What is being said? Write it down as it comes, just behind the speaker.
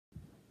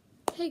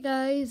Hey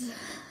guys,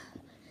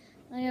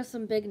 I have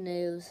some big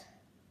news.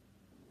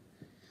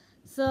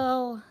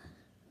 So,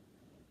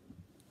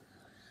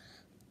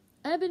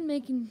 I've been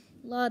making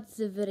lots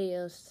of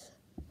videos.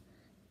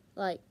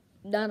 I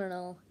don't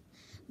know.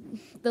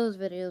 Those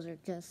videos are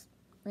just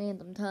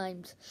random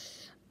times.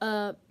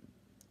 But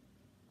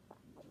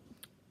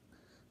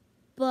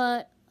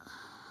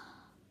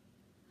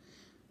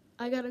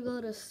I gotta go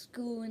to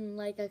school in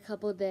a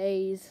couple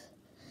days,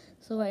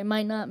 so I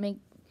might not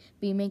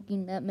be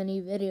making that many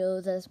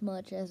videos as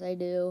much as I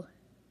do.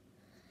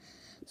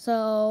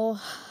 So,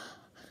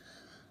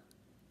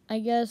 I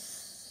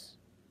guess,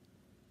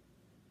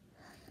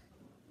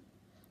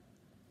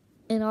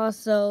 and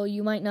also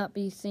you might not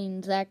be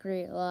seeing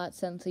Zachary a lot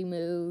since he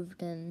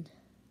moved, and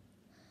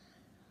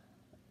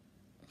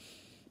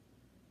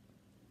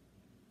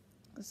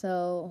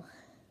so,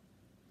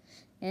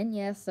 and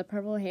yes, the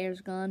purple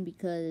hair's gone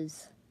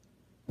because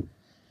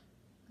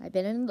I've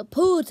been in the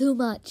pool too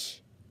much.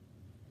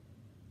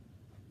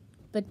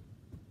 But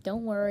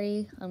don't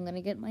worry, I'm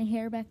gonna get my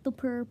hair back to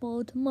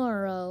purple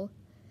tomorrow.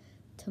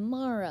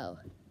 Tomorrow,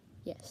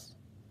 yes.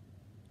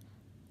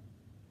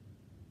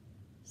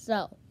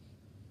 So,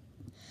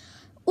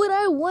 what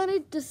I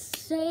wanted to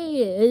say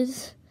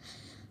is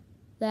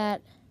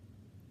that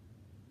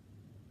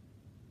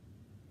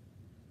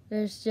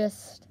there's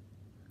just,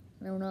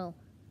 I don't know.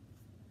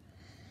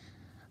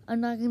 I'm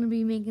not going to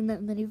be making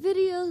that many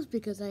videos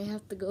because I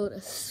have to go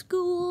to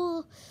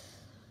school.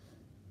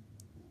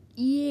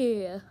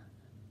 Yeah.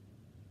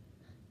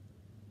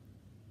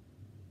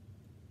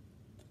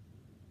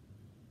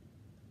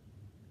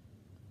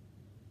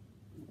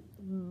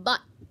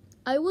 But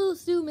I will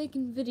still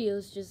making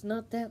videos, just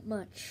not that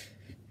much.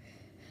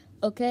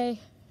 Okay?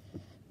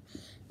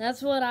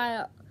 That's what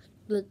I...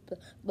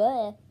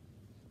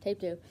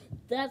 Tape 2.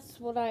 That's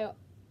what I...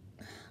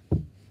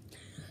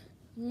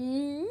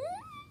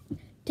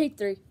 Take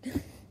 3.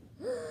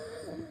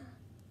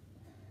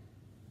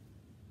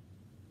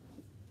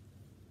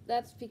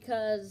 That's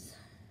because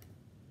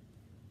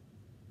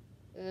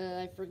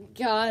I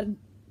forgot.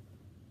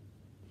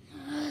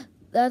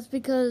 That's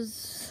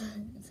because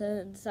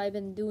since I've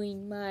been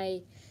doing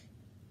my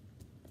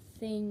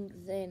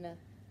things and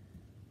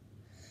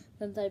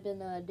since I've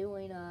been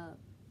doing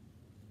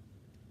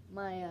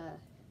my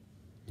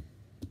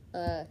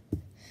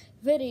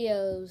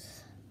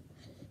videos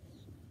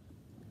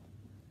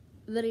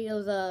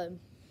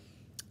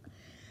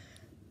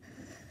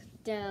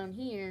down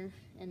here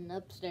and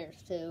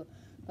upstairs too,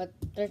 but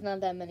there's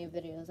not that many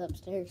videos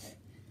upstairs.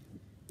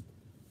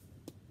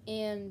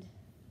 And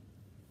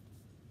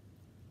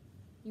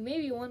you may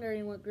be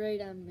wondering what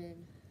grade I'm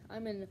in.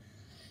 I'm in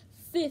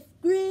 5th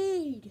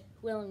grade.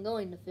 Well, I'm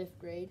going to 5th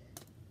grade.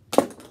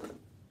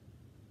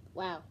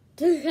 Wow.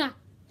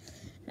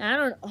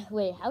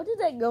 Wait, how did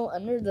that go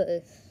under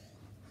the...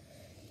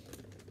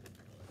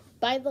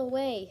 By the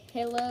way,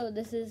 hello,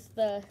 this is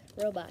the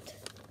robot.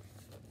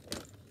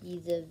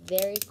 He's a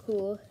very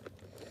cool.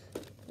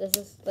 This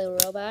is the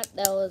robot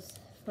that was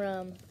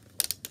from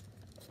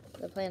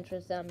the Plants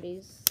vs.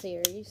 Zombies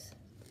series,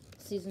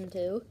 season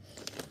 2.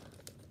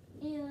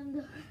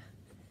 And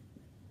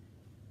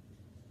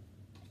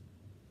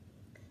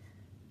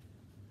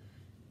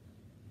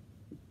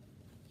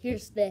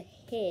here's the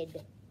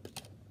head.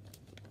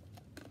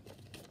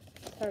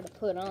 It's hard to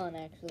put on,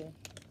 actually.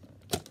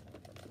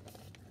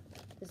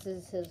 This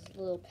is his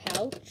little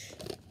pouch.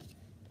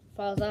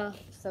 Falls off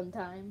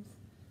sometimes.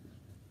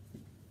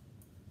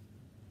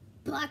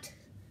 But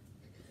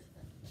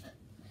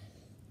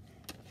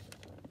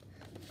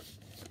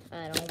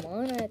I don't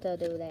want it to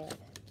do that.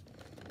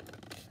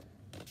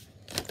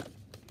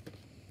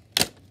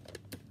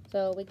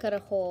 So we cut a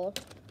hole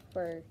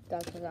for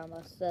Dr.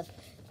 Ramos to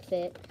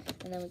fit,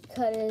 and then we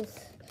cut his,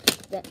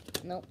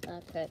 nope,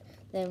 not cut.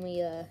 Then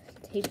we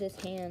tape his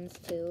hands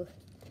too,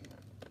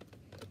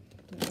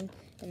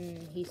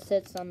 and he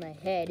sits on the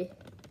head,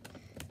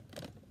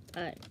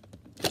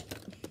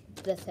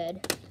 this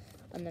head,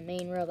 on the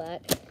main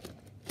robot.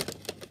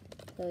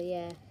 So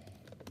yeah,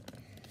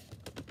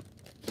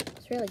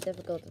 it's really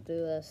difficult to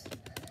do this.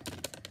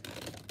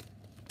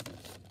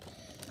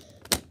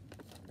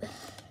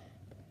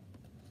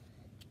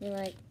 I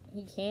mean,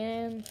 he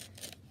can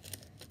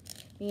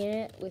be in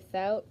it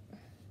without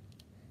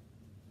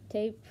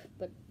tape,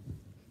 but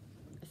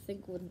I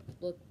think would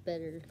look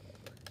better.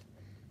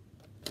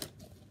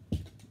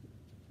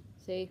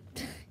 See?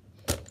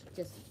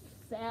 Just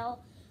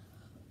fell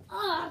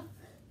off.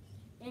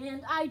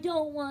 And I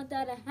don't want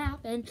that to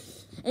happen.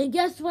 And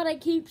guess what I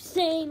keep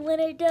saying when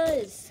it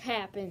does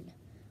happen?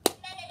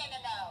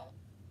 No.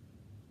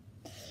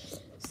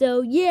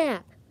 So,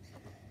 yeah.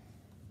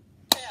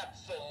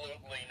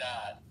 Absolutely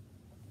not.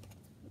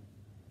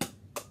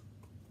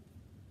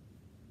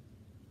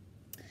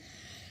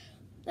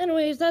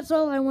 Anyways, that's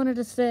all I wanted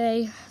to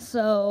say.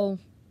 So,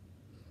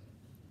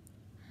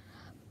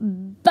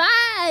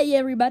 bye,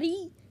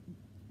 everybody.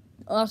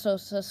 Also,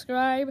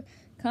 subscribe,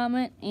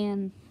 comment,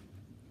 and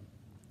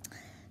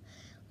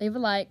leave a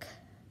like.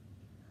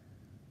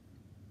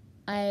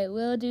 I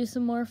will do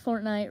some more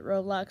Fortnite,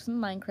 Roblox,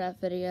 and Minecraft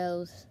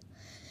videos.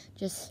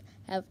 Just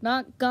have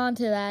not gone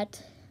to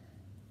that.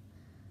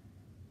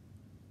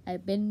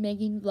 I've been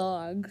making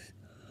vlogs.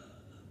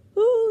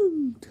 Oh,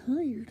 I'm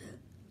tired.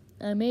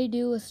 I may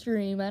do a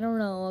stream. I don't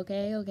know.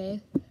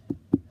 Okay.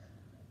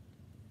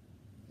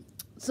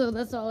 So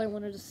that's all I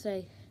wanted to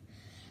say.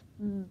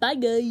 Bye,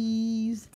 guys.